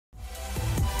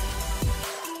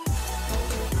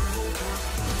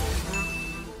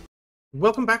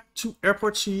Welcome back to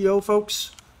Airport CEO,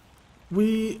 folks.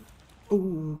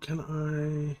 Oh, can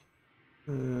I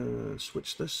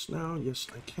switch this now? Yes,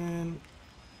 I can.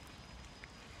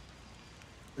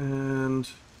 And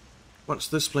once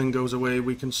this plane goes away,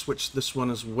 we can switch this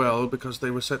one as well because they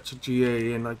were set to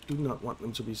GA, and I do not want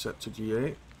them to be set to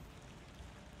GA.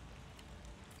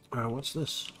 What's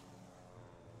this?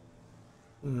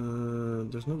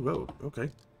 There's no road.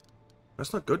 Okay,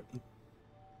 that's not good.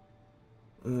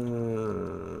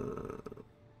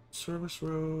 Service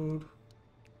road.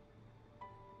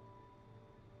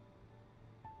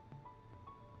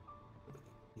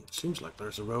 It seems like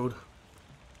there's a road.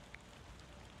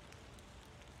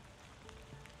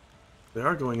 They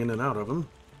are going in and out of them.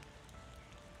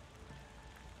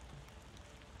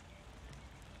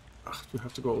 Ugh, you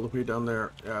have to go all the way down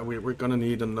there. Yeah, we're gonna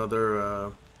need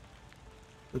another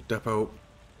depot.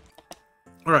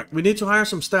 Alright, we need to hire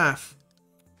some staff.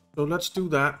 So let's do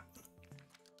that.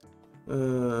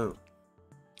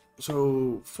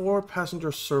 So 4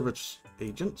 passenger service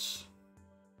agents.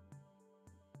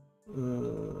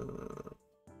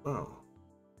 Oh.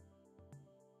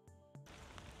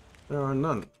 There are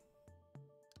none.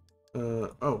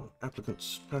 Oh,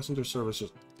 applicants. Passenger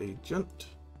services agent.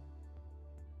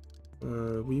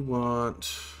 We want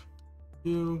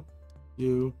you.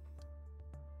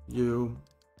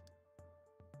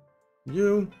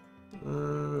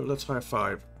 Let's hire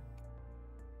 5.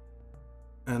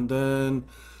 And then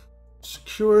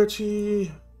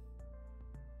security.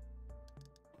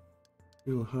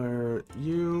 We'll hire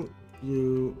you,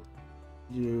 and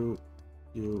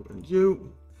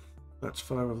you. That's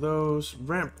 5 of those.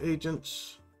 Ramp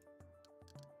agents.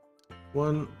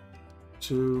 1,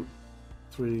 2,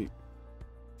 3,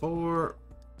 4.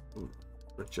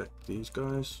 Reject these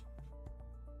guys.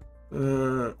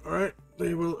 Alright,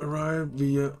 they will arrive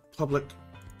via public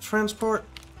transport.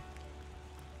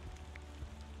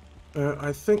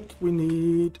 I think we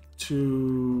need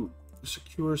to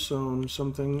secure zone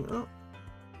something. Oh,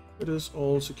 it is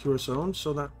all secure zones,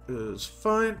 so that is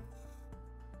fine.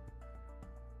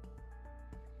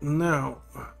 Now,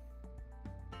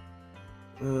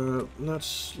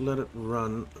 let's let it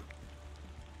run.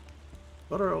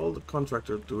 What are all the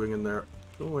contractors doing in there?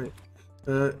 Oh wait,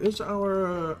 is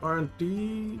our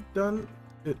R&D done?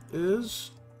 It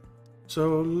is.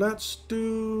 So let's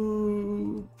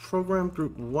do program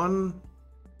group 1.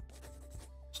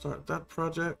 Start that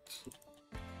project.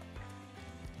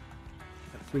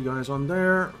 Got 3 guys on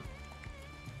there.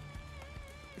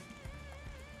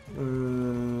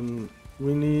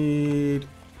 We need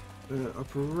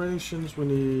operations. We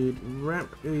need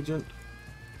ramp agent,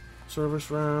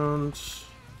 service rounds.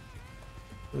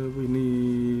 We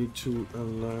need to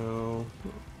allow.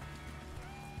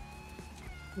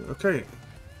 Okay.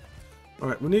 All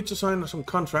right. We need to sign some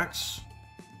contracts.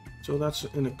 So that's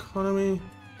in economy,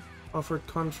 offered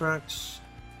contracts,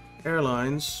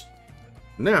 airlines.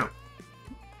 Now,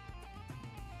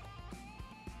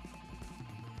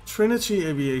 Trinity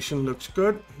Aviation looks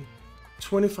good.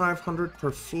 2,500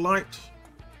 per flight.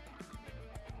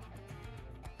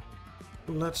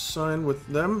 Let's sign with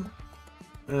them.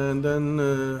 And then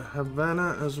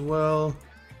Havana as well.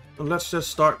 And let's just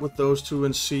start with those 2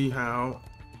 and see how.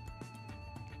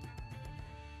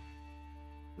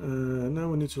 Now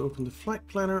we need to open the flight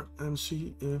planner and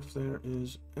see if there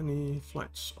is any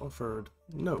flights offered.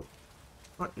 No,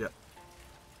 not yet.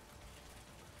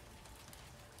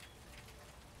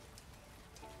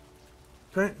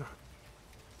 Okay.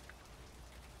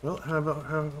 Well, have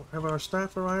our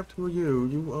staff arrived? Who are you?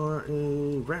 You are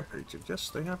a ramp agent. Yes,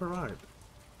 they have arrived.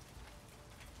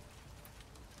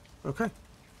 Okay.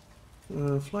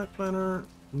 Flight planner.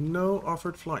 No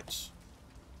offered flights.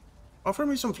 Offer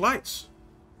me some flights.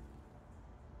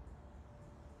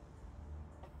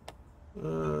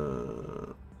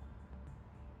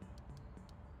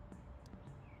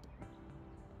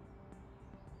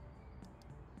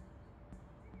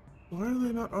 Why are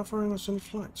they not offering us any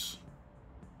flights?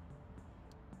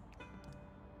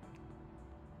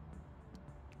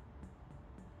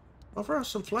 Offer us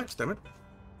some flights, damn it.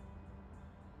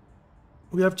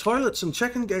 We have toilets and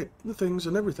check-in gate and things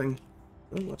and everything.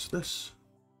 Oh, what's this?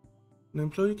 An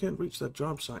employee can't reach their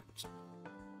job site.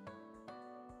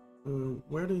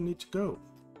 Where do you need to go?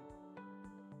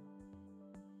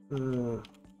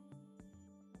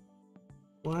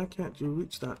 Why can't you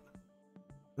reach that?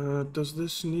 Does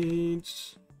this need...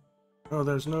 Oh,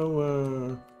 there's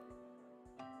no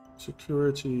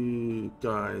security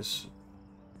guys.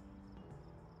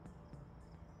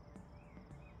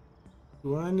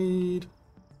 Do I need...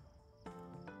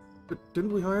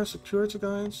 Didn't we hire security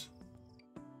guys?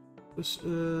 This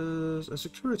is a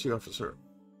security officer.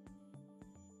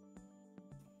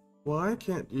 Why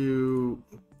can't you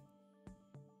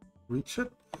reach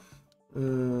it?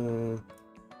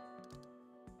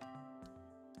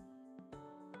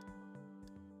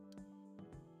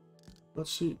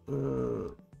 Let's see.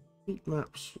 Heat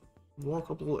maps.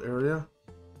 Walkable area.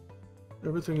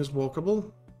 Everything is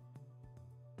walkable.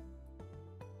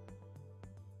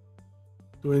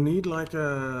 Do I need like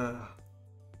a...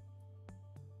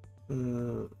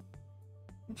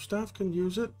 staff can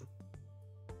use it?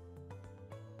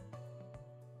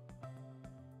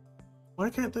 Why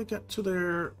can't they get to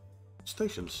their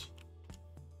stations?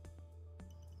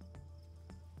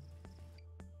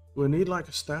 Do I need like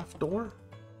a staff door?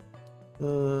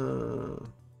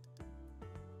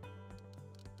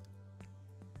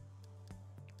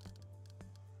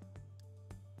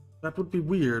 That would be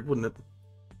weird, wouldn't it?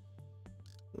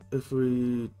 If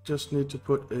we just need to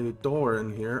put a door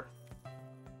in here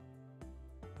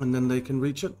and then they can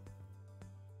reach it.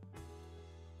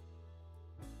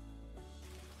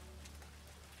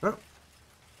 Oh,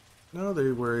 now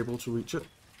they were able to reach it.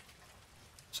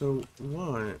 So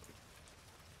why?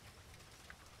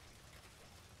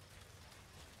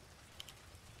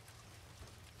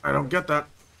 I don't get that.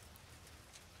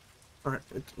 Alright,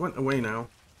 it went away now.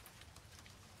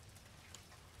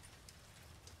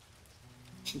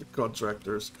 The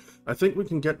contractors. I think we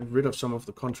can get rid of some of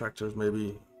the contractors,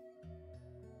 maybe.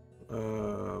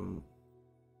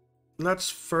 Let's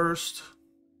first...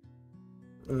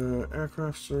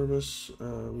 aircraft service.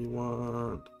 We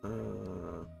want...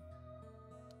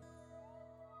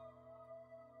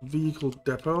 vehicle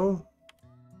depot.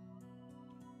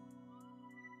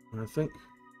 I think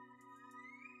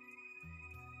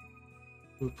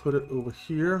we'll put it over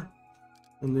here,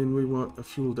 and then we want a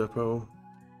fuel depot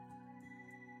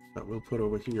that we'll put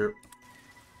over here,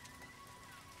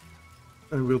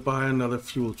 and we'll buy another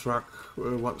fuel truck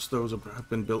once those have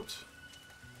been built,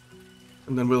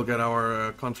 and then we'll get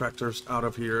our contractors out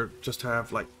of here. Just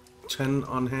have like 10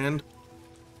 on hand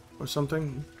or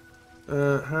something.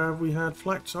 Have we had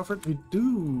flights offered? We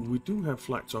do have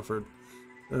flights offered.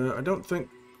 I don't think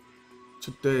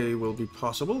today will be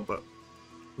possible, but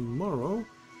tomorrow.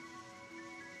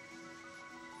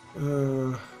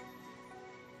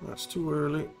 That's too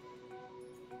early.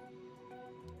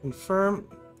 Confirm.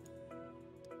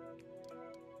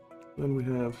 Then we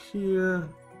have here.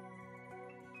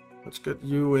 Let's get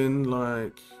you in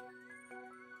like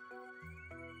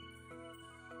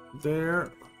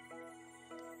there.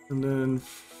 And then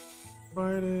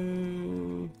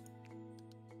Friday.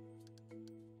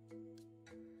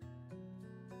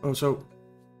 Oh, so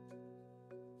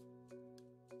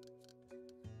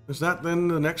is that then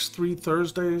the next 3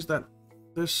 Thursdays that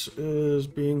this is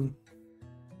being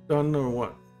done, or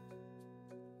what?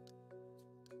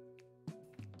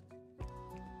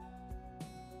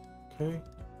 Okay.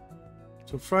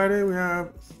 So Friday we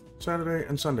have Saturday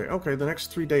and Sunday. Okay, the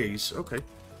next 3 days. Okay.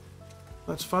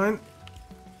 That's fine.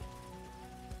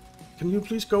 Can you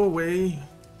please go away?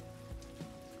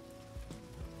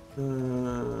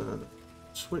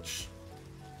 Switch.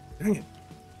 Dang it.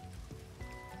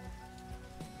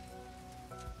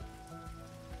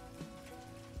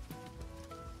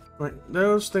 Right,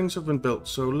 those things have been built.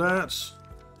 So let's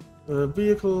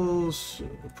vehicles,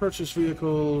 purchase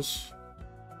vehicles,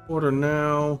 order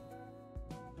now.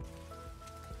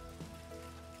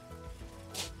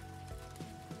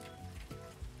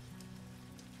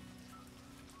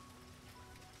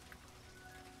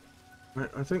 Right,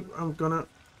 I think I'm gonna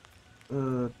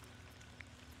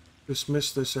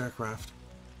dismiss this aircraft.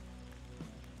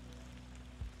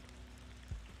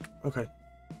 Okay,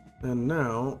 and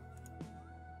now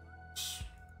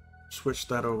switch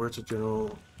that over to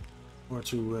general, or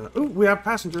to oh, we have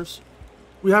passengers.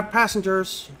 We have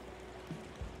passengers.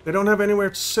 They don't have anywhere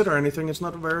to sit or anything. It's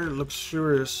not a very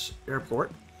luxurious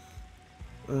airport.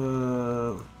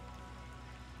 Let's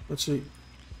see.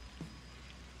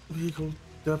 Vehicle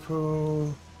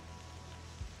depot.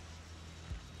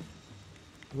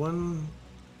 One.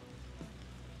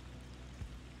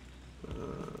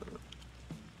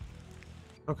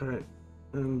 Okay,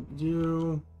 and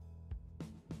you.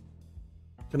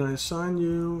 Can I assign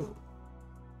you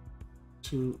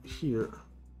to here?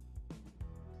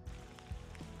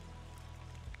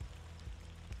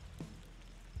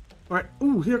 All right.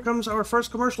 Ooh, here comes our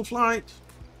first commercial flight.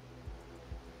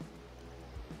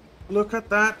 Look at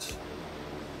that.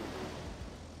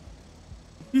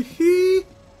 Hee.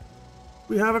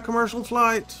 We have a commercial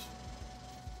flight.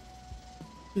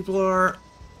 People are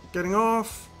getting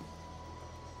off.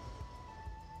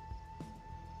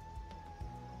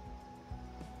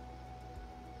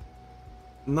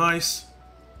 Nice.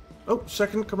 Oh,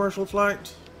 second commercial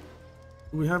flight.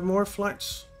 Do we have more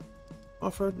flights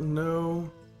offered? No.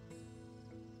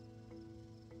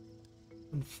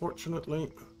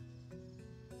 Unfortunately.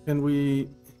 Can we...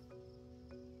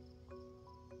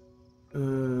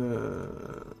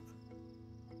 so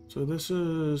this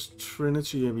is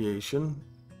Trinity Aviation.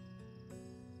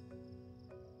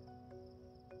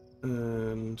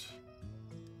 And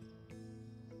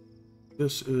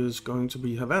this is going to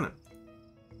be Havana.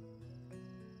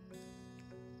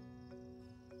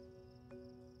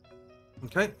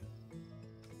 Okay.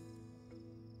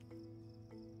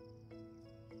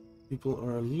 People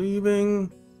are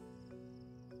leaving.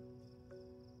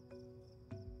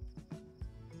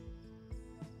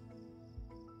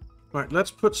 All right,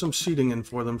 let's put some seating in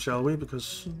for them, shall we?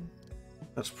 Because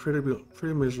that's pretty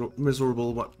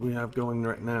miserable what we have going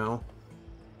right now.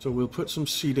 So we'll put some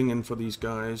seating in for these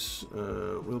guys.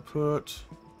 We'll put...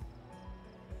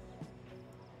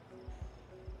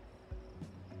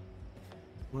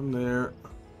 one there.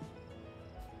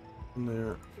 One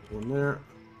there. One there.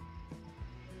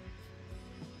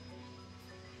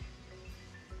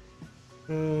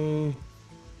 Okay.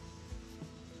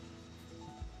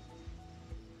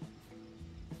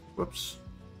 Whoops.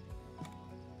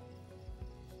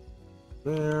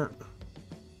 There.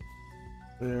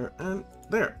 There and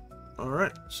there.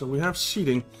 Alright, so we have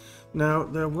seating. Now,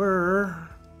 there were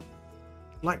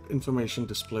flight information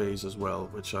displays as well,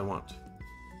 which I want.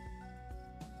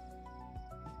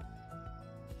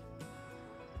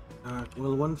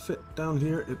 Will one fit down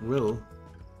here? It will.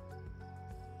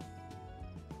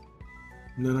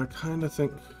 And then I kind of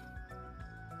think...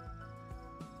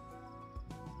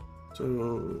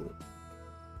 so...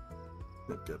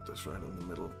 let's get this right in the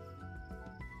middle.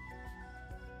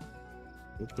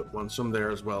 We'll put one some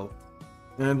there as well.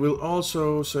 And we'll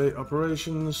also say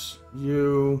operations,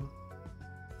 you...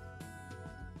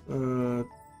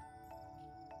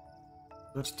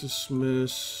 let's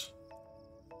dismiss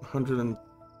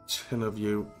 110 of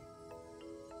you.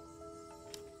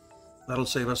 That'll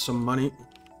save us some money.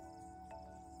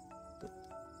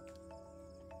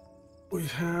 We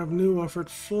have new offered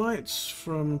flights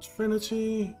from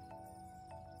Trinity.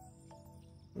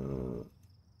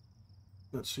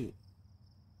 Let's see.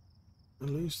 At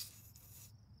least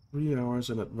 3 hours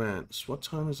in advance. What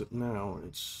time is it now?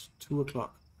 It's 2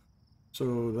 o'clock.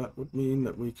 So that would mean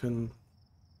that we can...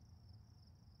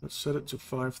 let's set it to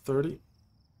 5:30.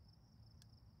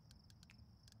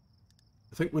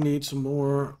 I think we need some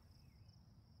more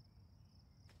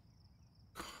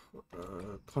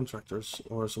contractors,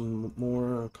 or some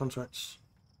more contracts,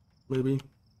 maybe.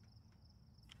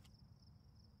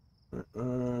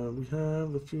 We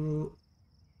have the fuel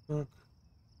truck.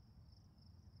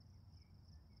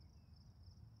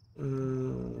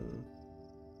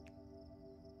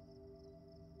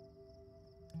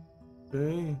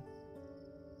 Okay.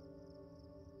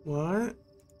 Why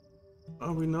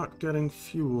are we not getting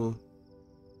fuel?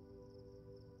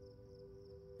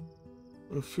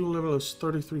 The fuel level is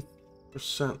 33%,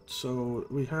 so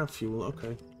we have fuel,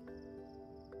 okay.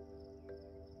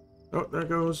 Oh, there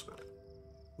goes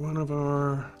one of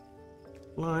our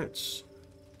flights.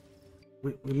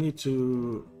 We need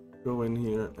to go in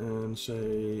here and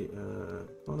say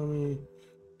economy,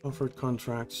 offered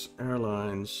contracts,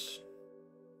 airlines.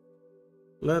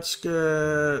 Let's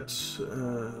get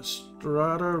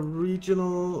Strata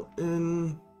Regional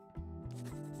in,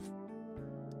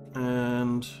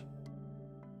 and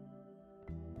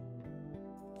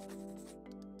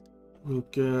we'll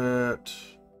get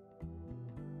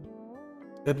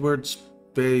Edwards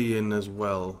Bay in as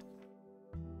well.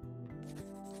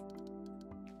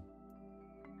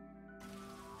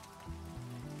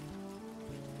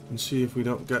 And see if we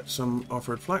don't get some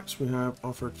offered flights. We have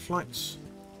offered flights.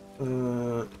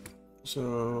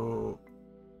 So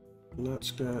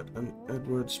let's get an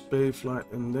Edwards Bay flight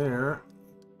in there,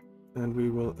 and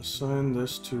we will assign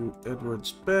this to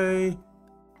Edwards Bay,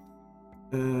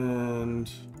 and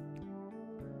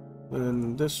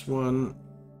then this one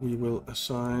we will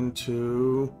assign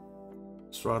to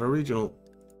Strata Regional.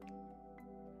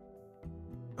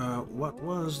 What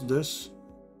was this?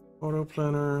 Auto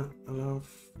planner, allow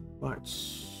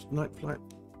flights, night flight.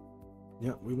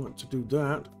 Yeah, we want to do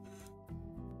that.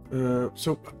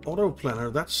 So auto planner,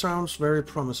 that sounds very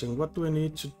promising. What do I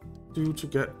need to do to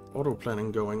get auto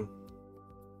planning going?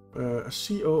 A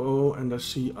COO and a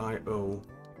CIO.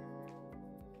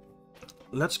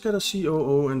 Let's get a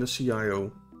COO and a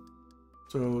CIO.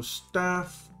 So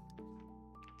staff,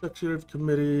 executive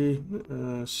committee,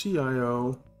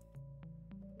 CIO,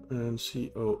 and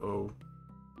COO.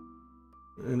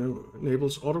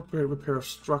 Enables auto repair of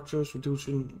structures,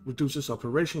 reduces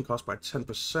operation cost by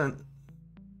 10%.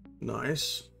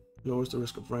 Nice. Lowers the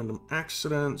risk of random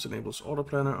accidents, enables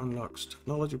autoplanner, unlocks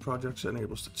technology projects,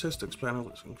 enables statistics planner,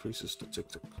 which increases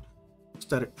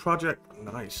static project.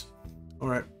 Nice.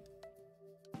 Alright.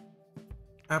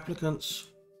 Applicants.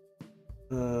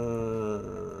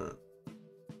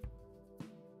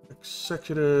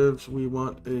 Executives, we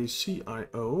want a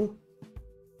CIO.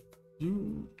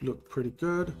 You look pretty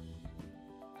good.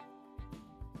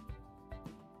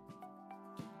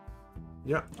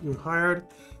 Yeah, you hired.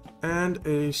 And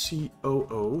a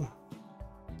COO.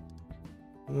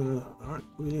 Aren't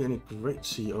really any great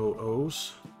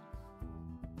COOs.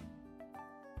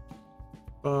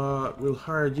 But we'll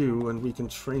hire you and we can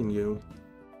train you.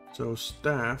 So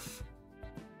staff.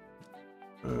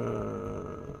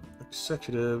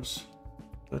 Executives.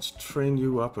 Let's train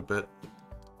you up a bit.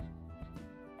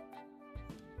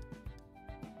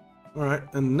 Alright,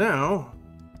 and now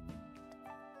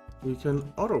we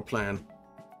can auto plan.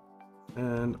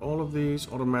 And all of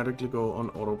these automatically go on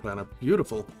auto planner.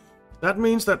 Beautiful. That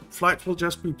means that flights will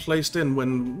just be placed in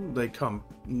when they come.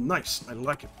 Nice, I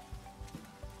like it.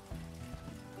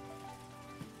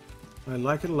 I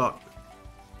like it a lot.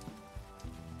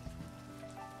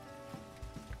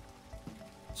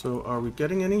 So are we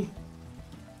getting any?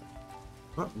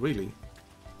 Not really.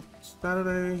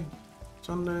 Saturday,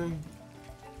 Sunday.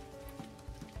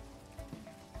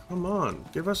 Come on,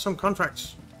 give us some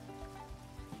contracts.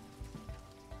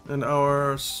 And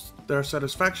their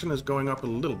satisfaction is going up a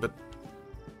little bit.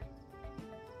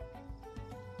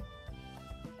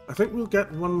 I think we'll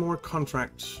get one more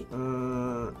contract.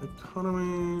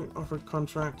 Economy offered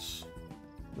contracts.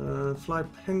 Fly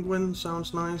Penguin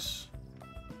sounds nice.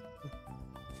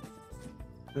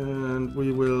 And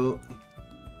we will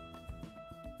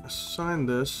assign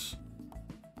this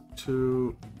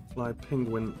to Fly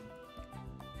Penguin.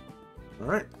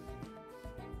 Alright.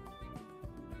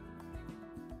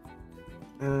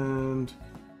 And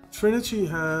Trinity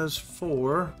has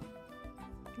 4.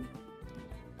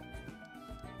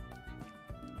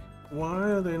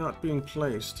 Why are they not being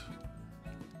placed?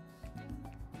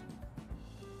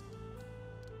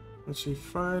 Let's see,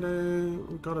 Friday,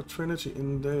 we got a Trinity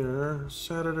in there.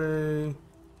 Saturday,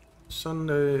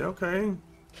 Sunday, okay.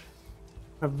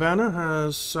 Havana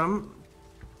has some.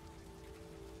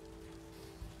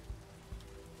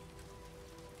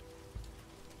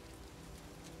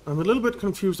 I'm a little bit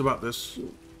confused about this.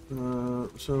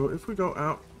 So if we go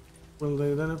out, will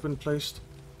they then have been placed?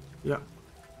 Yeah.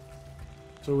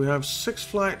 So we have 6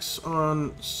 flights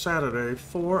on Saturday,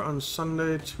 4 on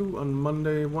Sunday, 2 on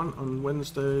Monday, 1 on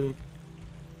Wednesday.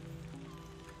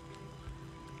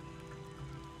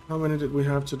 How many did we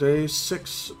have today?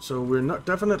 6. So we're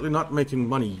definitely not making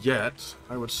money yet,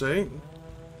 I would say.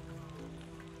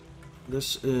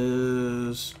 This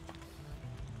is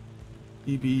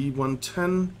EB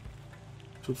 110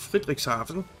 to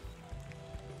Friedrichshafen.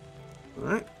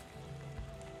 Alright.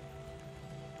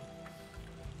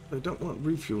 They don't want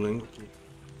refueling.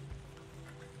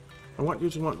 I want you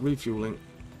to want refueling,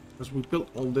 because we built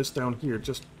all this down here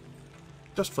just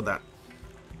for that.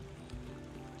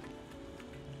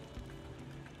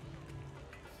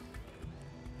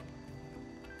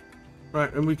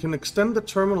 Right, and we can extend the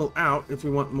terminal out if we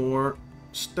want more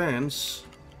stands.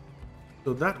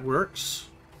 So that works.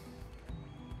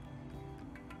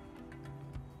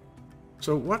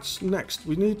 So what's next?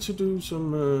 We need to do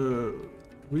some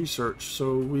research.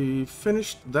 So we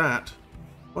finished that.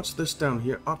 What's this down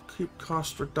here? Upkeep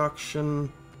cost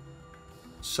reduction,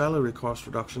 salary cost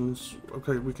reductions.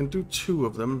 Okay, we can do 2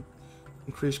 of them.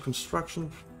 Increase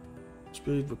construction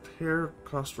speed, repair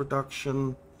cost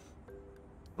reduction.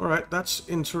 All right, that's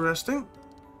interesting.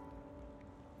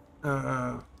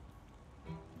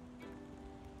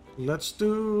 Let's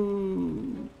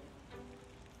do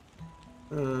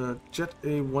Jet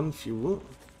A1 fuel.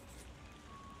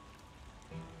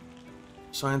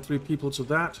 Assign 3 people to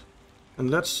that. And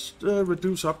let's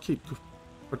reduce upkeep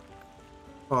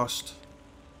cost.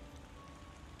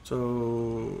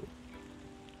 So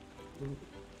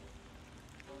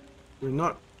we're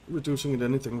not reducing it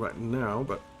anything right now,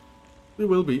 but we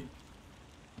will be.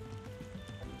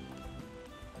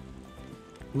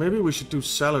 Maybe we should do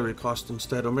salary cost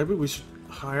instead, or maybe we should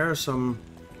hire some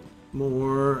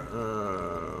more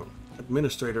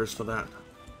administrators for that.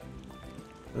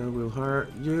 We'll hire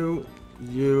you,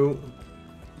 you,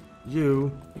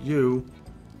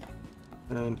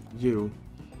 and you.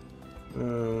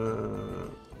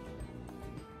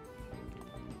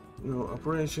 No,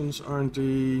 operations,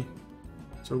 R&D.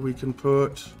 So we can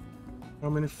put, how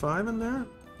many? 5 in there?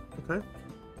 Okay.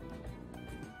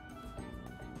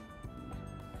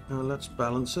 Let's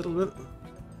balance it a bit.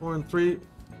 4 and 3.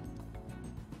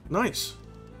 Nice.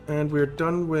 And we're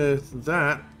done with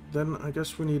that. Then I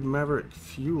guess we need Maverick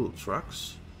fuel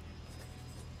trucks.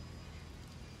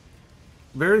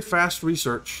 Very fast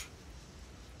research.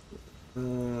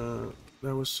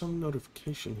 There was some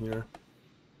notification here.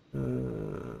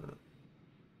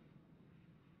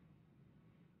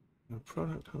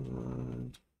 Product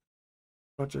online.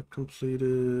 Project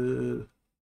completed.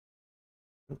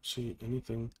 Don't see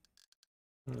anything.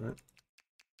 Alright.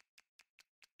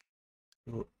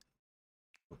 Oh,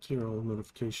 clear all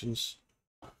notifications.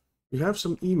 We have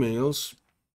some emails.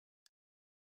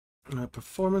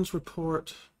 Performance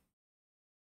report.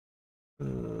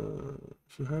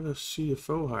 If you have a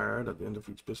CFO hired at the end of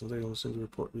each business day, I'll send you a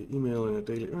report via email and your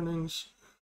daily earnings.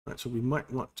 Right, so we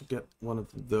might want to get one of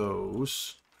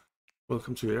those.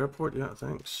 Welcome to the airport. Yeah,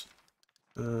 thanks.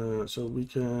 So we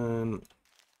can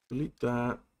delete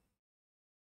that.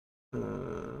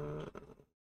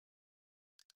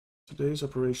 Today's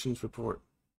operations report.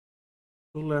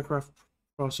 Total aircraft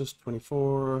processed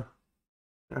 24.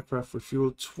 Aircraft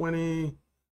refueled 20.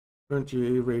 Current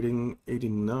GA rating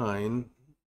 89.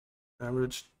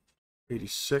 Average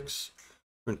 86.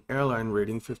 Current airline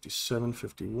rating 57,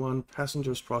 51.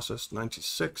 Passengers processed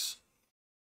 96.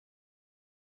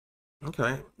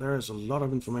 Okay, there is a lot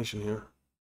of information here.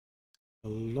 A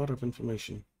lot of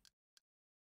information.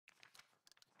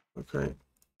 Okay.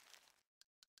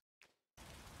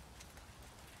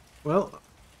 Well,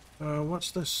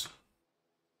 what's this?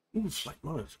 Ooh, flight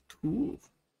monitor. Cool.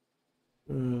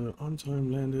 On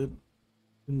time landed.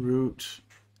 En route.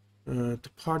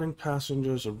 Departing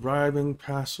passengers, arriving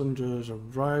passengers,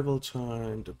 arrival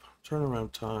time,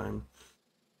 turnaround time.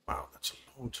 Wow, that's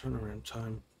a long turnaround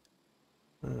time.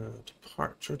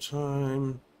 Departure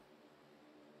time.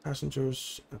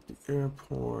 Passengers at the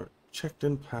airport.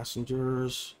 Checked-in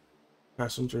passengers.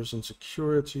 Passengers in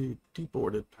security.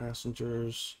 Deboarded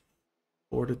passengers.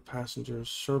 Boarded passengers.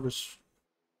 Service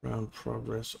round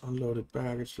progress. Unloaded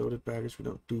baggage. Loaded baggage. We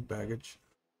don't do baggage.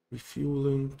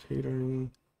 Refueling.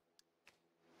 Catering.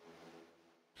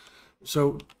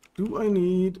 So, do I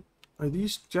need... Are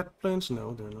these jet planes?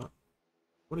 No, they're not.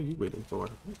 What are you waiting for?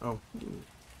 Oh,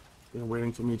 they're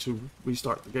waiting for me to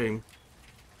restart the game.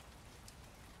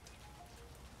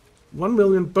 1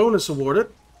 million bonus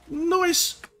awarded.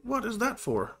 Nice! What is that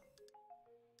for?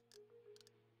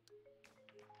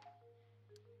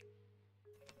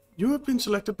 You have been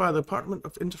selected by the Department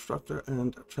of Infrastructure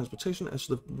and Transportation as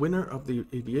the winner of the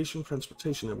Aviation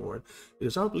Transportation Award. It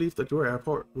is our belief that your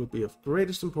airport will be of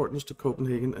greatest importance to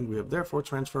Copenhagen, and we have therefore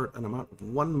transferred an amount of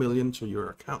 1 million to your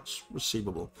accounts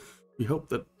receivable. We hope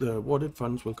that the awarded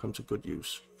funds will come to good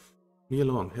use. Neil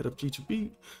Long, head of G2B,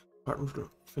 Department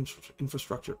of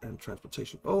Infrastructure and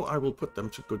Transportation. Oh, I will put them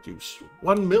to good use.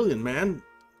 1 million, man!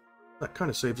 That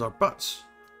kind of saves our butts.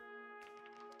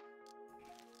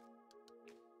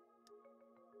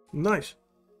 Nice.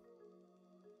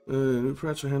 New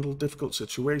threats to handle difficult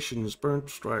situations, burn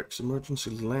strikes, emergency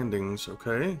landings.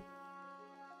 Okay.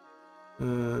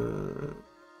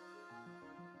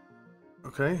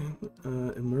 Okay.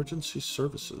 Emergency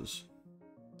services.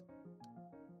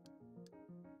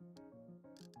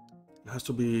 It has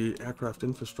to be aircraft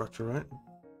infrastructure, right?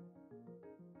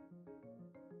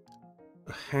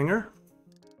 A hangar.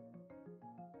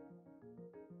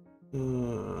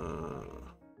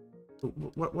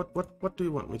 What do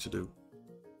you want me to do?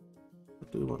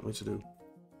 What do you want me to do?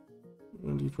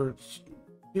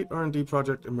 R&D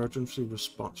project emergency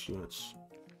response units.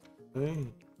 Okay.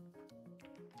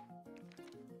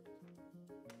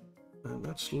 And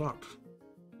that's locked.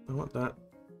 I want that.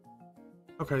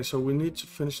 Okay, so we need to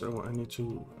finish that one. I need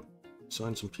to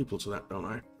assign some people to that, don't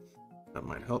I? That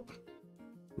might help.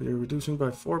 We're reducing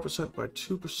by 4%, by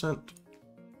 2%.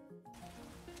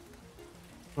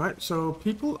 Right, so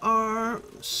people are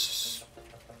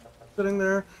sitting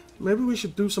there. Maybe we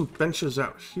should do some benches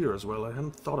out here as well. I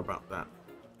hadn't thought about that.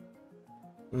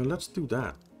 Let's do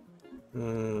that.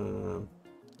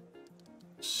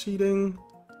 Seating.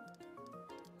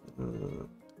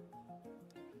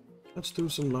 Let's do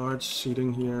some large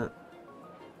seating here.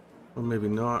 Or maybe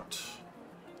not.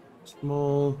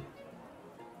 Small.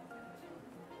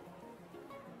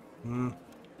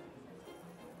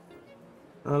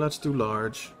 Let's do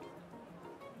large.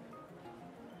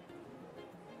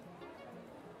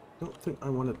 Don't think I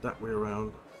want it that way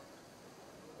around.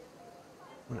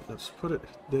 Right, let's put it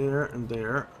there and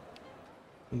there.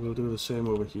 And we'll do the same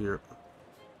over here.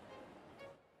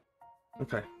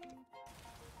 Okay.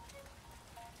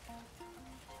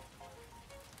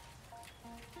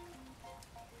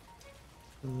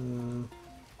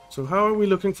 So how are we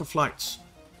looking for flights?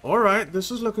 Alright,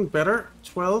 this is looking better.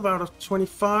 12 out of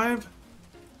 25.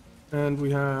 And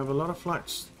we have a lot of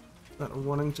flights that are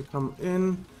wanting to come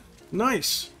in.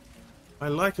 Nice! I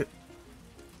like it.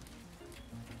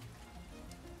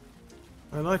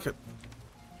 I like it.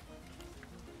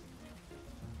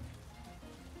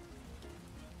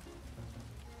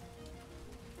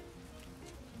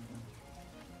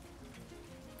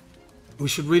 We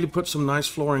should really put some nice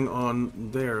flooring on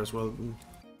there as well.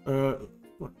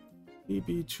 What?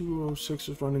 EB206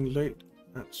 is running late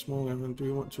at small airline. Do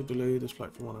you want to delay this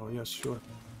flight for 1 hour? Yes, sure.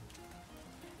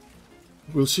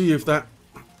 We'll see if that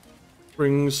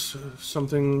brings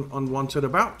something unwanted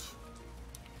about.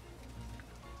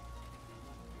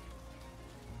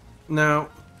 Now,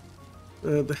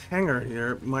 the hangar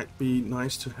here might be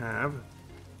nice to have.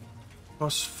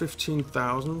 Costs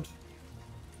 15,000.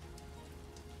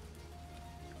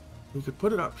 We could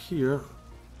put it up here.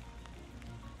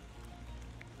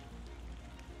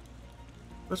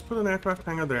 Let's put an aircraft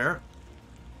hangar there.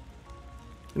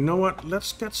 You know what?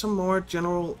 Let's get some more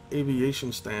general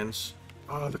aviation stands.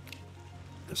 Oh, look.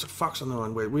 There's a fox on the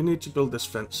runway. We need to build this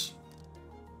fence.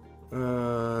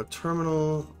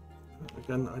 Terminal.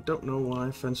 Again, I don't know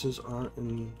why fences are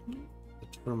in the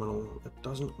terminal. It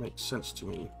doesn't make sense to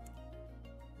me.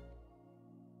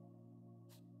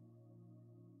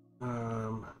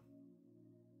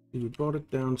 You brought it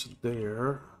down to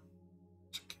there.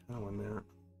 There's a cow in there.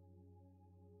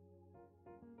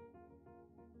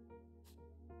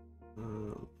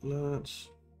 Let's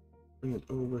bring it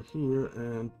over here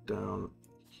and down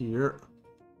here.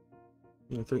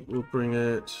 I think we'll bring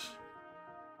it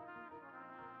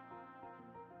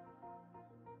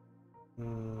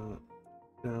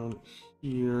down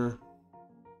here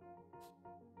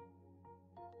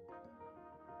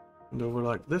and over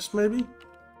like this maybe.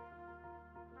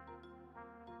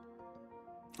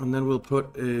 And then we'll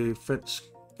put a fence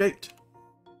gate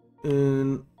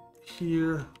in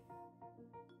here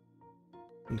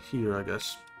and here, I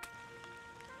guess.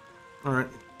 All right.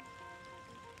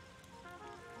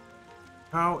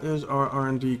 How is our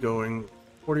R&D going?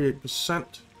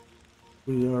 48%.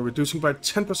 We are reducing by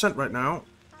 10% right now,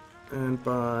 and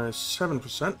by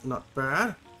 7%. Not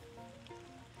bad.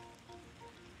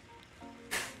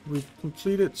 We've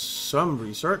completed some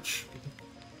research.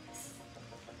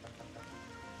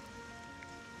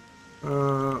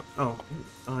 Oh,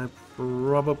 I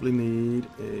probably need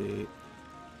a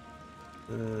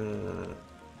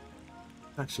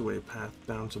taxiway path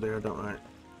down to there, don't I?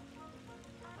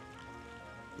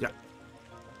 Yeah.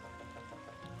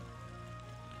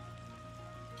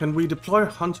 Can we deploy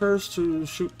hunters to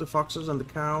shoot the foxes and the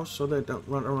cows so they don't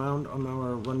run around on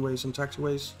our runways and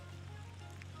taxiways?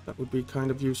 That would be kind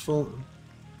of useful.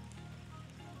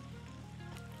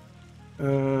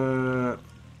 Well,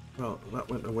 that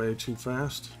went away too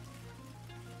fast.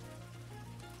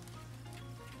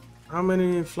 How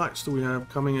many flights do we have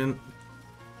coming in?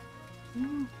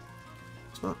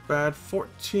 It's not bad.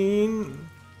 14,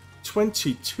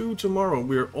 22 tomorrow.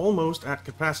 We're almost at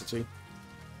capacity.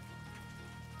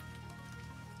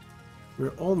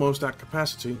 We're almost at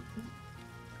capacity.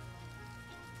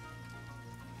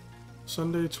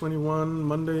 Sunday 21,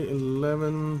 Monday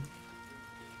 11.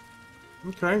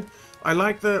 Okay. I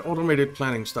like the automated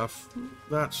planning stuff.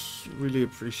 That's really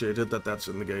appreciated that that's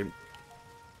in the game.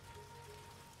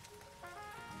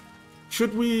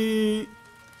 Should we...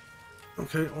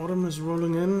 Okay, autumn is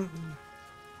rolling in.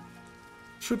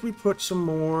 Should we put some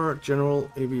more general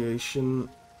aviation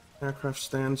aircraft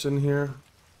stands in here?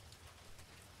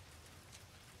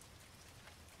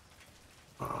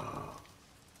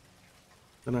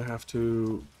 Then I have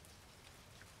to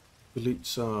delete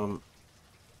some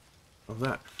of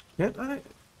that. Can't I?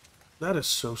 That is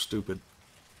so stupid.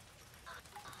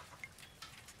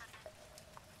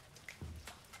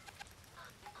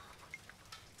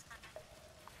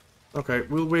 Okay,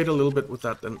 we'll wait a little bit with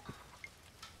that then.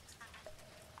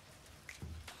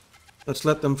 Let's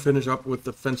let them finish up with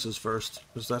the fences first,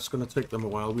 because that's going to take them a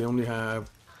while. We only have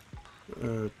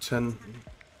 10.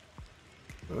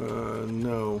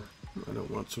 No, I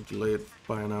don't want to delay it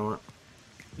by an hour.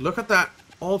 Look at that!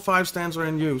 All 5 stands are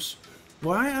in use.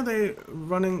 Why are they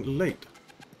running late?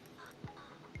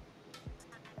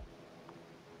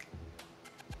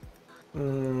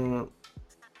 Can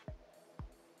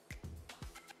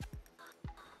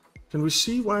we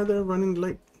see why they're running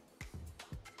late?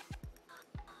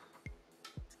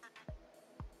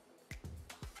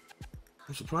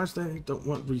 I'm surprised they don't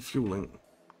want refueling.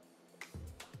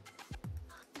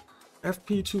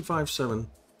 FP257.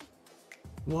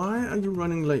 Why are you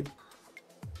running late?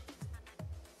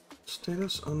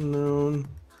 Status unknown.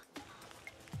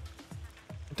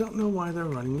 don't know why they're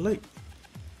running late.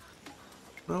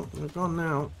 Well, they're gone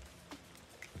now.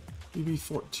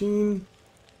 BB14.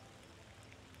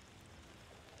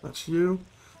 That's you.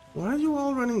 Why are you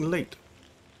all running late?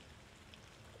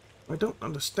 I don't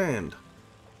understand.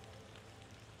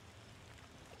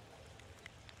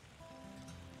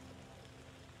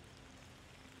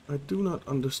 I do not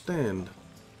understand.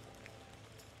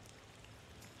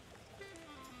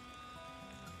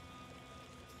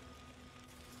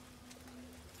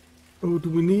 Oh,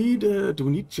 do we need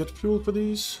jet fuel for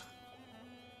these?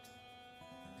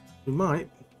 We might.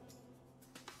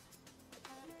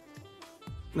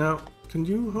 Now, can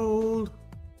you hold?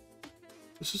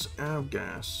 This is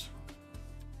avgas.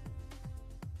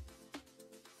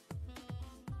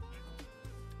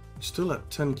 Still at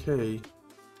 10k.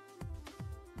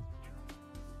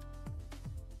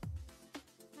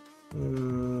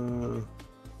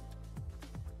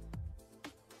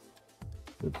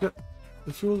 We've got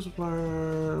the fuel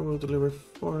supplier will deliver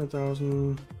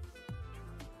 400,000.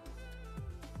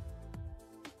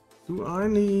 Do I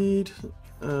need?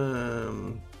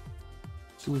 Do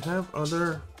we have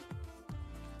other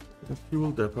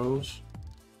fuel depots?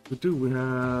 We do. We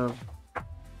have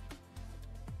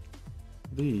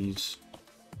these.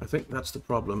 I think that's the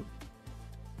problem.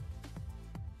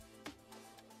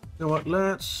 You know what?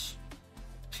 Let's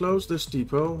close this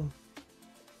depot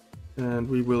and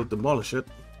we will demolish it.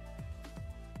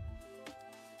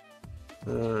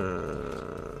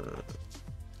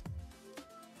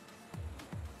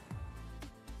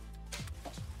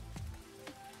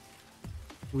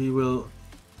 We will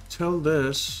tell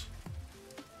this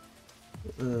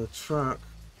truck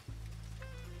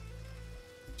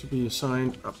to be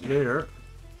assigned up there.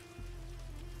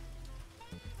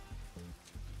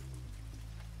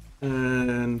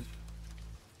 And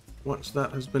once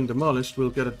that has been demolished,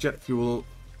 we'll get a jet fuel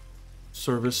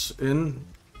service in.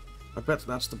 I bet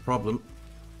that's the problem.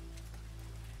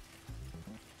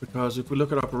 Because if we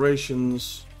look at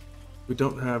operations, we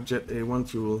don't have Jet A1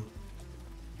 fuel.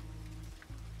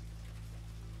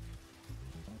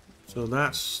 So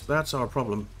that's our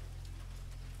problem.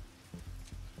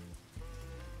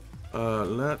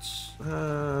 Let's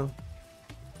have...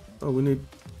 Oh, we need...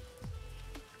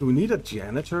 Do we need a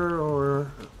janitor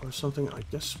or something? I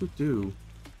guess we do.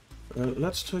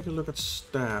 Let's take a look at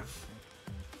staff.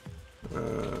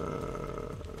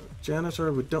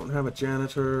 Janitor, we don't have a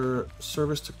janitor.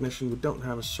 Service technician, we don't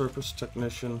have a service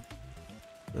technician.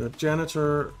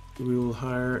 Janitor, we will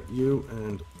hire you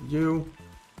and you.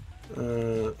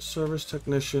 Service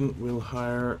technician, we'll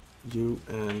hire you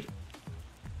and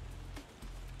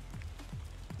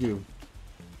you.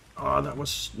 Oh, that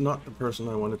was not the person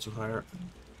I wanted to hire.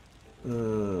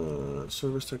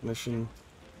 Service technician,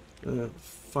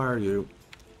 fire you.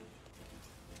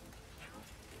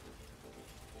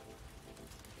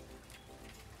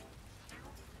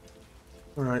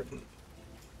 Alright,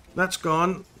 that's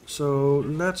gone. So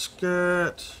let's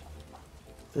get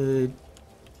a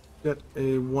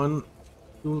one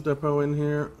fuel depot in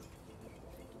here.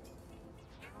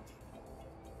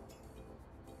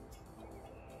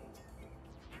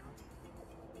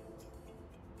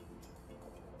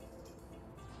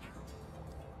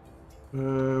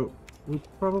 We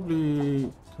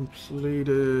probably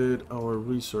completed our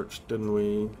research, didn't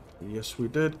we? Yes, we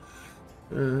did.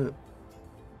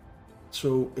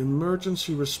 So,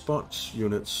 emergency response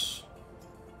units.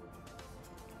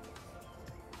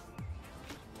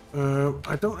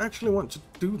 I don't actually want to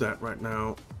do that right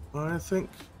now. I think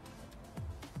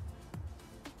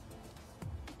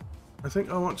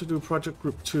I want to do Project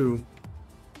Group 2.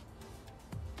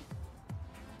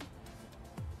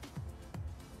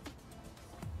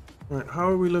 Right, how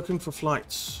are we looking for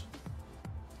flights?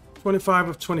 25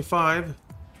 of 25.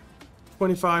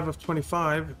 25 of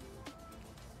 25.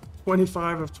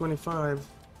 25 of 25.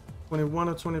 21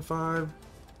 of 25.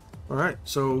 Alright,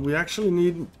 so we actually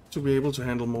need to be able to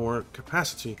handle more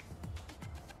capacity.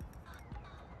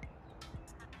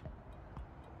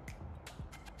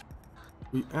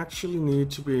 We actually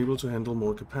need to be able to handle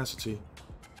more capacity.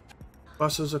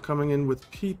 Buses are coming in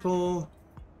with people.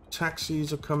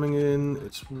 Taxis are coming in.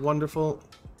 It's wonderful.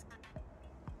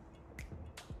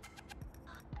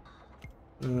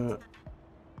 No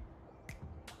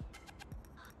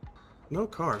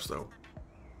cars, though.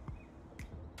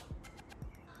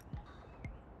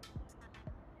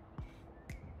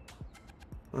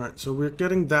 Alright, so we're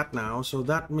getting that now. So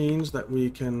that means that we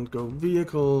can go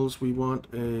vehicles. We want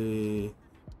a...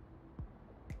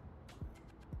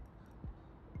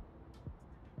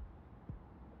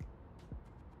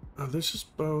 this is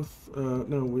both...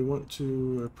 no, we want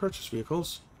to purchase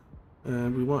vehicles.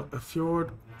 And we want a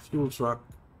Fjord fuel truck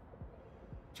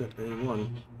Jet A1.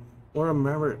 Or a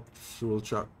Maverick fuel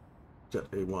truck. Jet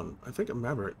A1. I think a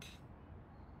Maverick.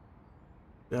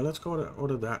 Yeah, let's go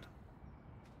order that.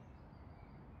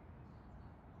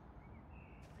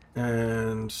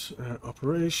 And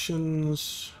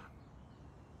operations.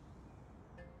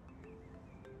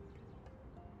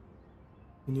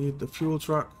 We need the fuel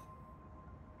truck.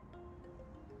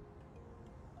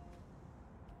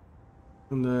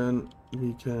 And then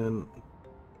we can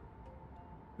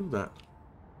do that.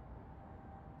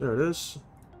 There it is.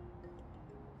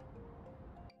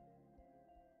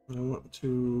 I want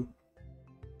to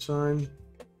sign.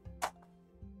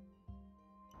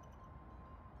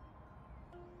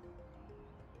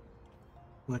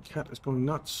 My cat is going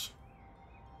nuts.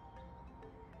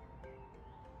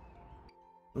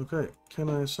 Okay, can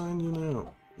I assign you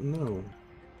now? No.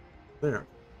 There.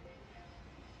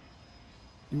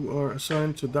 You are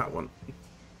assigned to that one.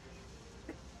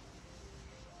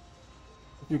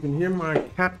 If you can hear my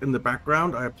cat in the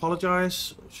background, I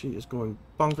apologize. She is going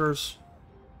bonkers.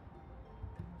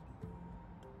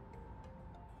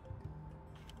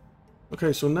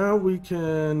 Okay, so now we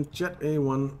can Jet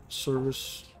A1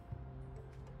 service.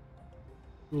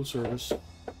 Fuel service.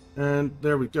 And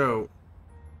there we go.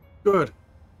 Good.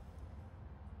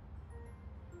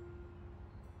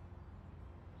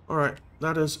 Alright,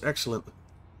 that is excellent.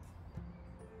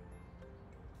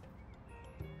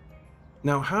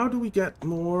 Now, how do we get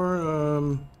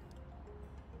more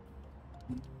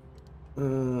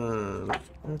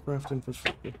aircraft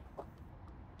infrastructure?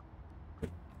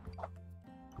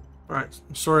 Alright,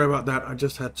 sorry about that. I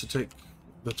just had to take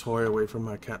the toy away from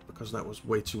my cat because that was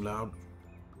way too loud.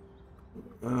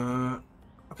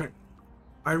 Okay.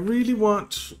 I really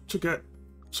want to get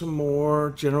some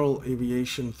more general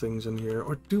aviation things in here.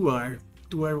 Or do I?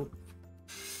 Or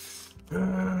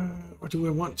do I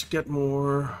want to get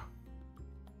more...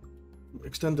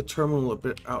 extend the terminal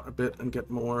out a bit and get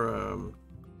more of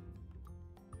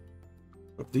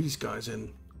these guys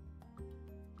in?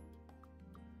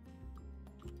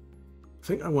 I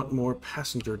think I want more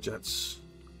passenger jets.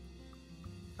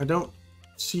 I don't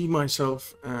see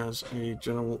myself as a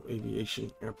general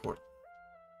aviation airport.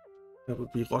 That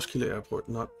would be Roskilde Airport,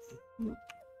 not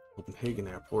Copenhagen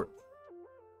Airport.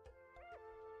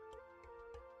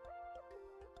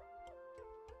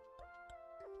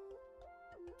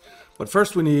 But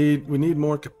first we need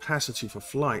more capacity for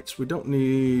flights. We don't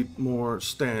need more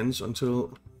stands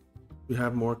until we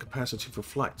have more capacity for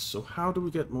flights. So how do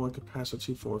we get more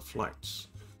capacity for flights?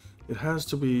 It has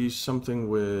to be something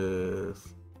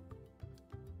with...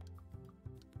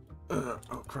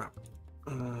 oh crap.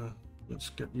 Let's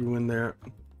get you in there.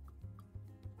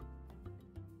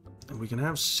 And we can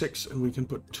have 6 and we can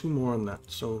put 2 more on that.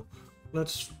 So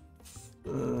let's...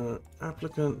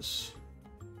 applicants,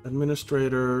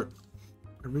 administrator.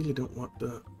 I really don't want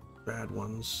the bad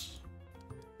ones.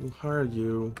 We'll hire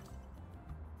you.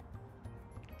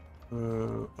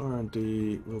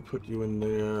 R&D, we'll put you in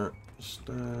there.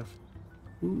 Staff.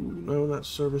 Ooh, no, that's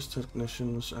service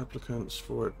technicians. Applicants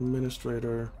for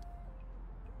administrator.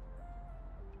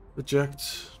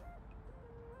 Reject.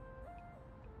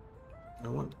 I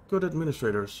want good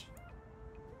administrators.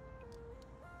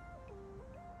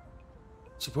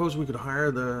 Suppose we could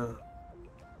hire the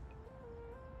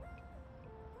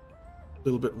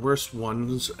little bit worse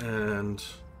ones and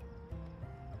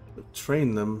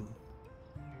train them.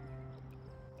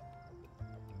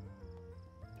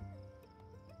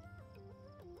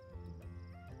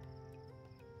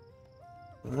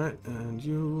 Alright, and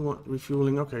you want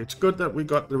refueling. Okay, it's good that we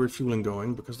got the refueling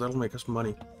going because that'll make us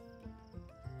money.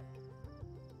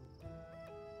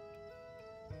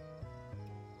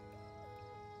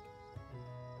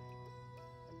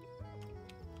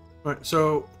 Alright,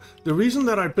 so the reason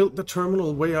that I built the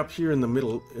terminal way up here in the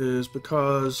middle is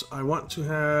because I want to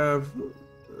have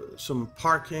some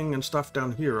parking and stuff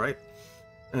down here, right?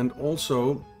 And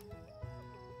also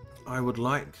I would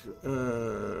like,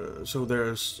 so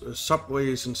there's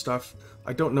subways and stuff.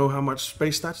 I don't know how much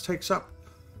space that takes up.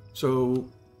 So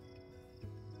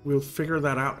we'll figure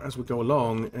that out as we go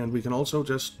along, and we can also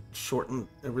just shorten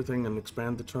everything and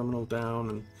expand the terminal down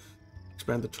and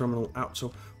expand the terminal out.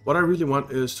 So what I really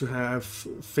want is to have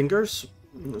fingers.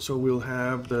 So we'll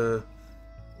have the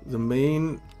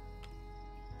main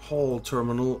haul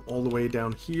terminal all the way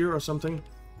down here or something.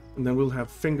 And then we'll have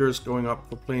fingers going up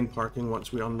for plane parking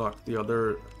once we unlock the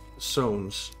other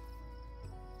zones.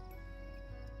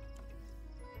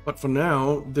 But for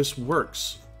now, this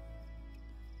works.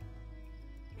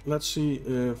 Let's see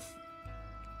if...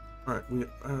 Alright,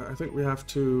 I think we have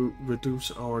to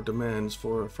reduce our demands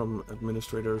from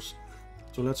administrators.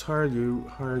 So let's hire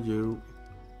you.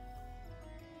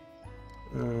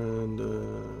 And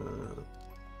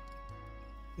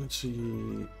let's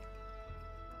see,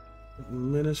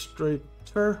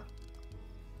 administrator,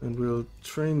 and we'll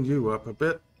train you up a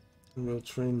bit. And we'll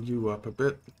train you up a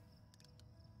bit.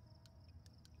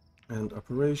 And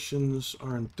operations,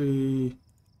 R&D,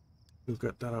 we'll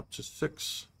get that up to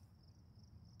 6.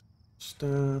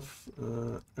 Staff,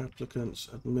 applicants,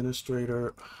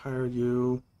 administrator, hire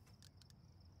you.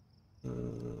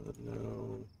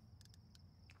 No.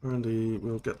 R&D,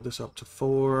 we'll get this up to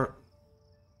 4.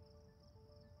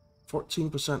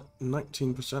 14%,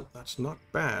 19%, that's not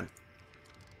bad.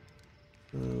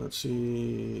 Let's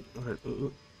see, all right,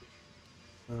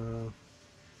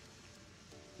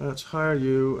 let's hire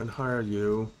you and hire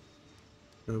you.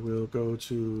 We'll go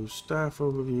to staff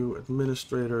overview,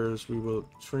 administrators, we will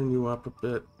train you up a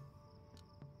bit.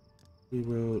 We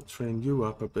will train you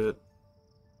up a bit.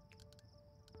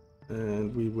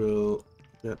 And we will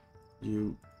get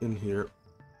you in here,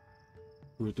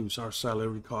 reduce our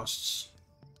salary costs.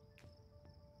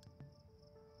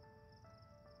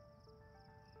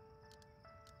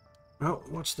 Oh,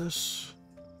 what's this?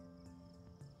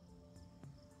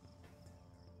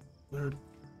 Are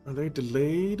they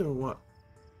delayed or what?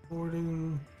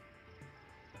 Boarding.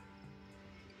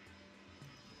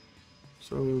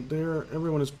 So there,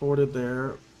 everyone is boarded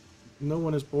there. No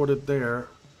one is boarded there.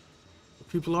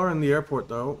 People are in the airport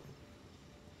though.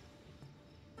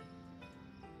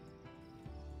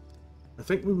 I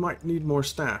think we might need more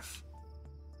staff.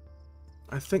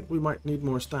 I think we might need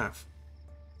more staff.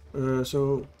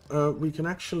 So we can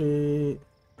actually,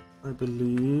 I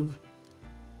believe,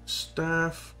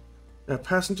 staff,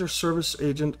 passenger service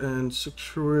agent and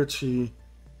security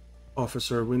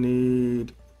officer. We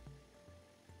need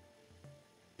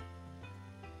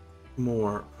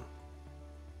more.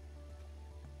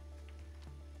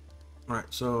 All right,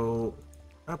 so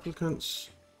applicants,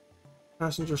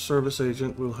 passenger service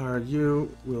agent, we'll hire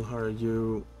you,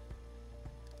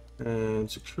 and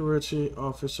security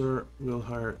officer, we'll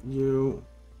hire you.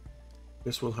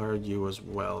 This will hire you as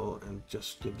well, and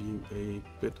just give you a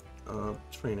bit of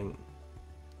training.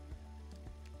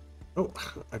 Oh,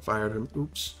 I fired him,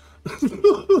 oops.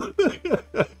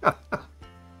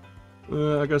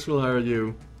 I guess we'll hire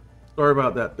you. Sorry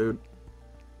about that, dude.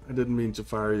 I didn't mean to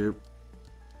fire you.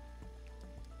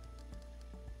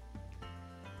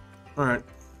 Alright.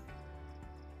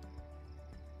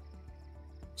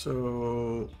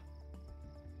 So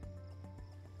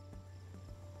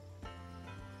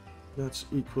that's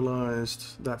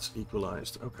equalized. That's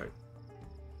equalized. Okay.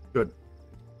 Good.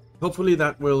 Hopefully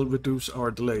that will reduce our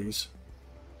delays.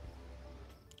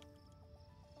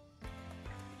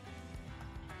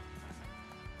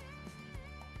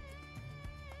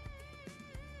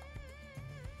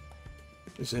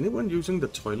 Is anyone using the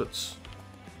toilets?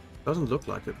 Doesn't look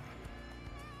like it.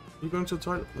 Are you going to the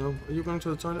toilet? No. Are you going to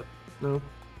the toilet? No.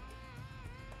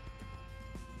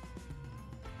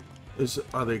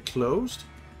 Are they closed?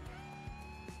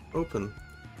 Open.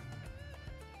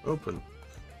 Open.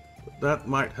 That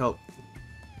might help.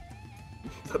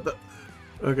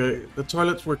 Okay, the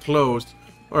toilets were closed.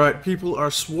 Alright, people are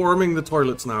swarming the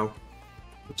toilets now.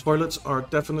 The toilets are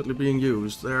definitely being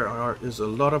used. There is a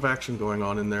lot of action going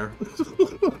on in there.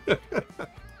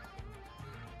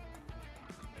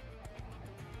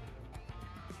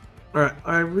 Alright,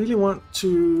 I really want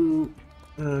to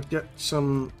get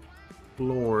some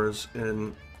floors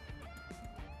in.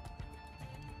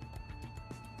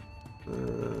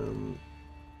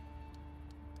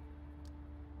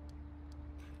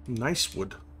 Nice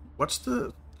wood. What's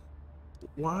the...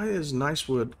 Why is nice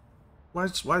wood... Why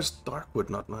is dark wood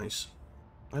not nice?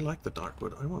 I like the dark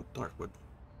wood. I want dark wood.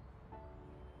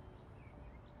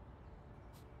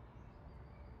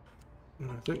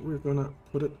 And I think we're gonna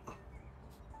put it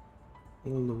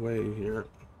all the way here.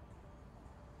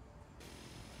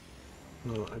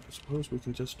 No, I suppose we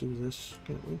can just do this,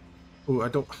 can't we? Oh, I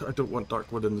don't want dark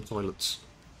wood in the toilets.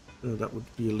 That would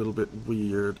be a little bit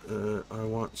weird. I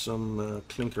want some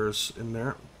clinkers in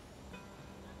there.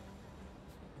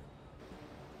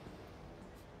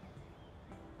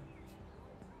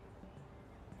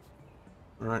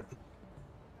 Alright.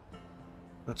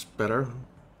 That's better.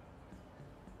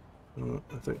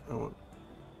 I think I want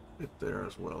it there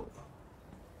as well.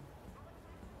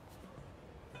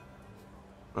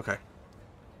 Okay.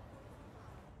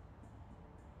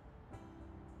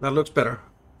 That looks better,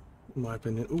 in my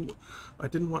opinion. Ooh, I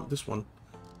didn't want this one.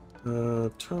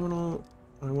 Terminal,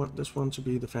 I want this one to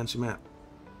be the fancy mat.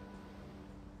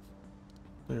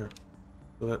 There.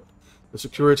 So that the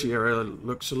security area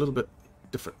looks a little bit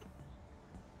different.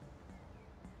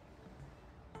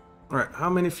 Alright, how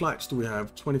many flights do we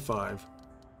have? 25.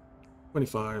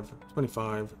 25,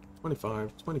 25,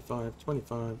 25, 25,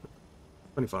 25,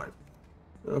 25.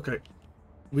 Okay.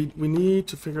 We need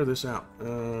to figure this out.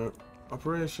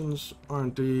 Operations,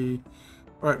 R&D.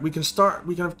 Alright, we can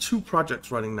have 2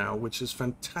 projects running now, which is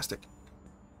fantastic.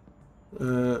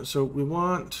 So we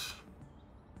want...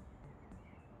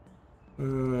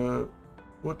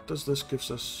 what does this give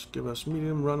us? Give us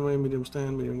medium runway, medium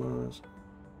stand, medium runways.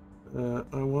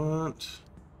 I want...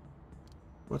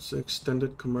 What's the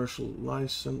extended commercial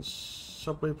license?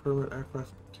 Subway permit,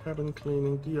 aircraft cabin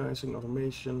cleaning, de-icing,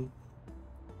 automation,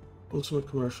 ultimate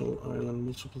commercial island,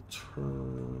 multiple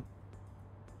turn.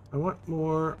 I want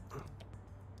more.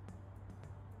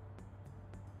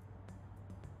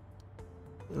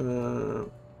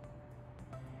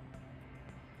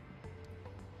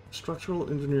 Structural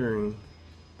engineering.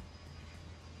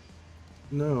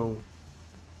 No.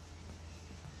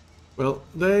 Well,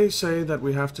 they say that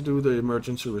we have to do the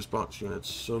emergency response units,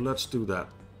 so let's do that.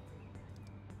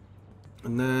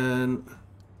 And then...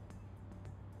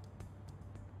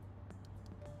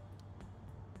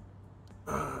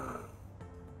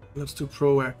 let's do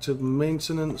proactive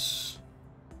maintenance.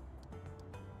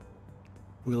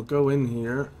 We'll go in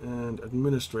here and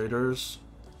administrators,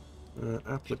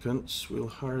 applicants, we'll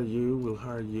hire you, we'll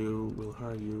hire you, we'll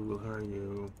hire you, we'll hire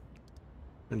you,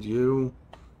 and you.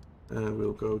 And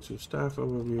we'll go to staff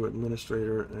overview,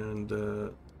 administrator, and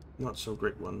not so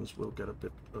great ones. We'll get a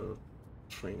bit of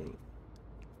training.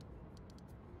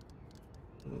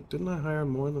 Didn't I hire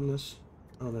more than this?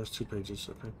 Oh, there's 2 pages.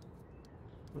 Okay.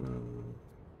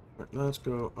 Right, let's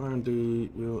go R&D.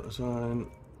 We'll assign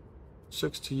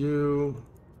 6 to you.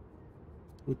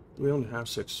 We only have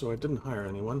 6, so I didn't hire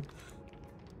anyone.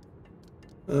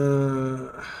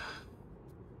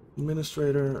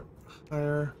 Administrator,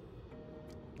 hire.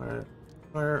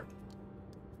 Hire.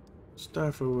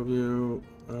 Staff overview.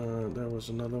 There was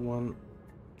another one.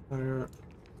 Hire.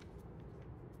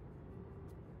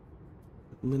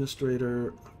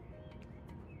 Administrator.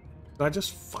 Did I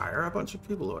just fire a bunch of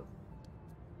people? Or?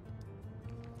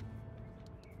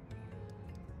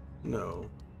 No.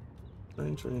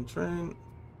 Train, train, train.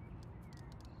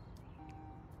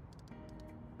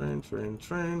 Train, train,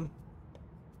 train.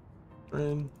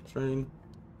 Train, train.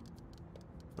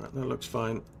 Right, that looks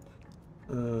fine.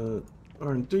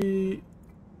 R&D.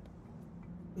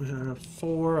 We have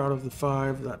 4 out of the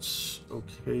 5. That's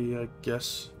okay, I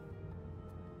guess.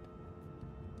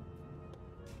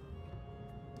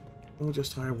 Let me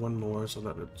just hire 1 more so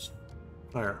that it's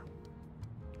higher.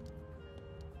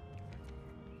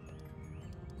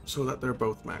 So that they're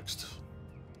both maxed.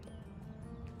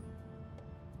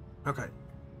 Okay.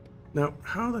 Now,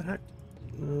 how the heck...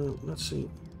 let's see.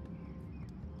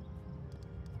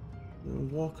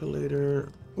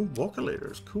 Walkulator. Oh,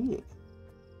 Walkulator is cool.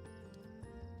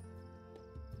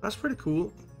 That's pretty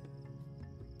cool.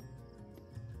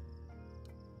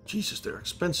 Jesus, they're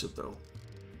expensive though.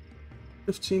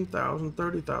 15,000,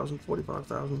 30,000,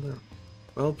 45,000 there.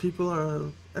 Well, people are...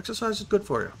 exercise is good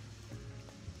for you.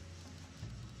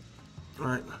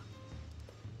 Alright.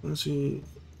 Let's see.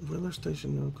 Weather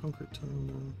station, no. Concrete tunnel,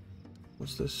 no.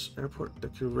 What's this? Airport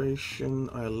decoration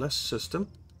ILS system.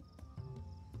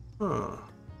 Huh.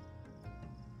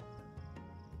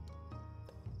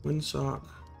 Windsock.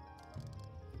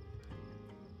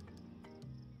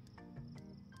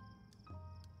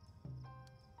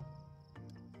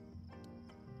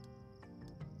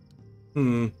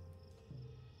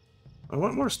 I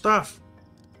want more stuff.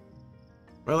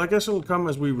 Well, I guess it'll come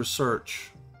as we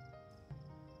research.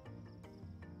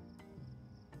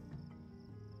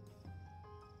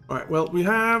 Alright, well, we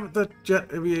have the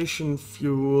jet aviation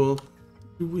fuel.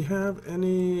 Do we have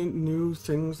any new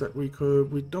things that we could...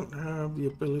 We don't have the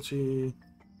ability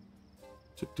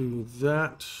to do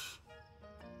that.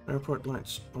 Airport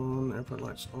lights on, airport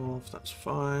lights off, that's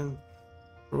fine.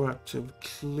 Proactive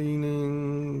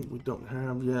cleaning, we don't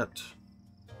have yet.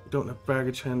 We don't have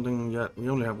baggage handling yet. We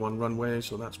only have 1 runway,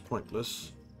 so that's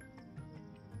pointless.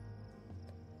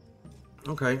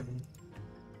 Okay.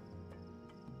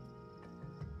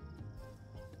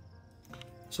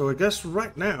 So I guess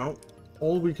right now,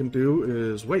 all we can do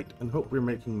is wait and hope we're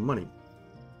making money.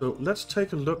 So let's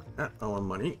take a look at our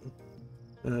money.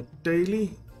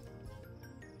 Daily,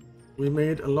 we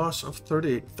made a loss of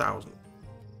 38,000.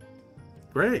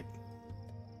 Great.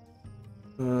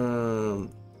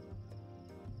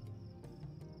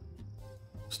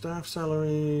 Staff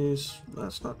salaries,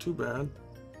 that's not too bad.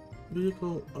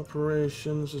 Vehicle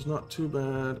operations is not too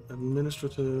bad.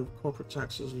 Administrative, corporate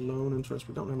taxes, loan interest,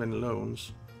 we don't have any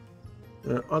loans.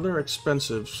 Other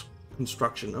expenses,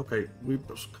 construction. Okay, we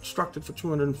constructed for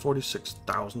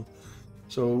 246,000.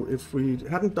 So if we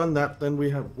hadn't done that, then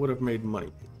we would have made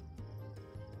money.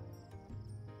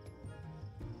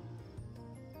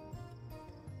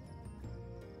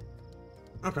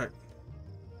 Okay.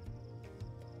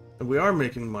 And we are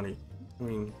making money. I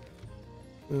mean,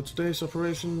 today's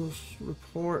operations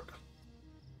report.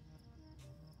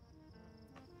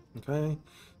 Okay.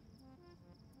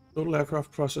 Total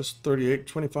aircraft processed 38.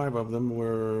 25 of them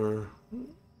were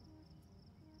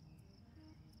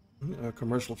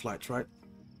commercial flights, right?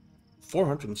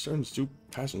 472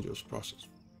 passengers processed.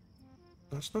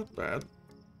 That's not bad.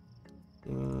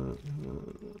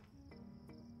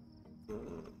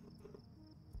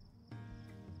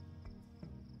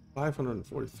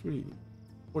 543.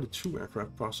 42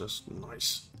 aircraft processed.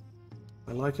 Nice.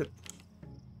 I like it.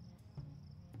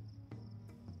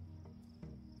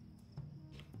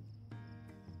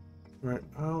 Right,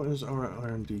 how is our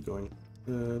R&D going?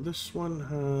 This one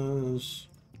has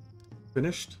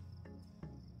finished.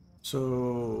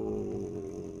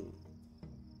 So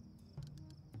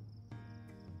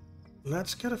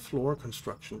let's get a floor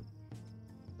construction.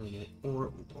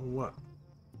 Or what?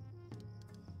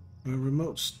 A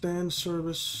remote stand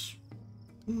service.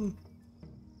 I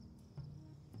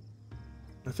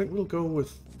think we'll go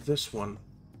with this one.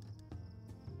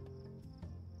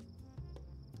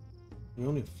 We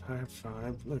only have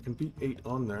 5. There can be 8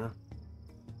 on there.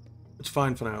 It's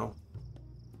fine for now.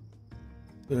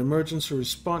 The emergency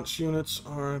response units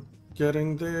are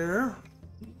getting there.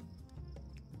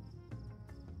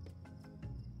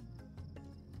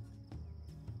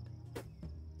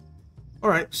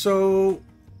 Alright, so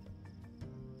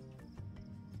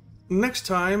next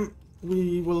time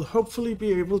we will hopefully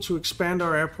be able to expand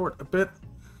our airport a bit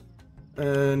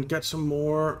and get some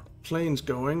more planes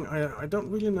going. I don't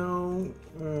really know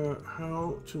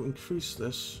how to increase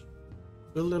this.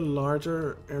 Build a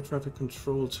larger air traffic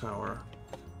control tower.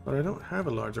 But I don't have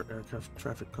a larger air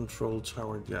traffic control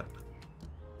tower yet.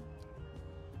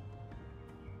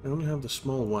 I only have the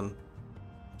small one.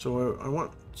 So I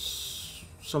want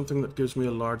something that gives me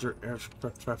a larger air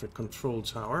traffic control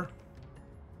tower.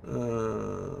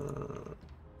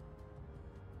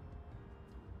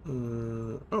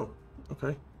 Oh,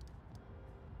 okay.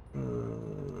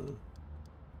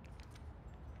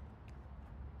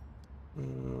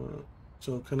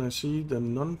 So can I see the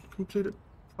non-completed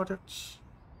projects?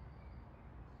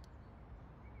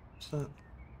 What's that?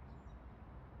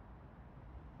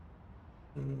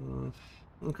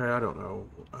 Okay, I don't know.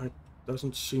 It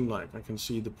doesn't seem like I can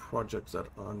see the projects that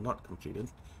are not completed.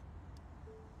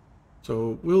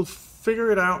 So we'll figure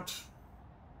it out.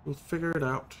 We'll figure it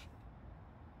out.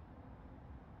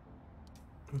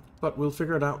 But we'll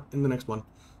figure it out in the next one.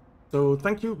 So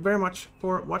thank you very much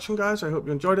for watching, guys. I hope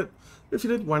you enjoyed it. If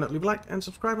you did, why not leave a like and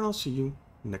subscribe, and I'll see you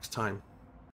next time.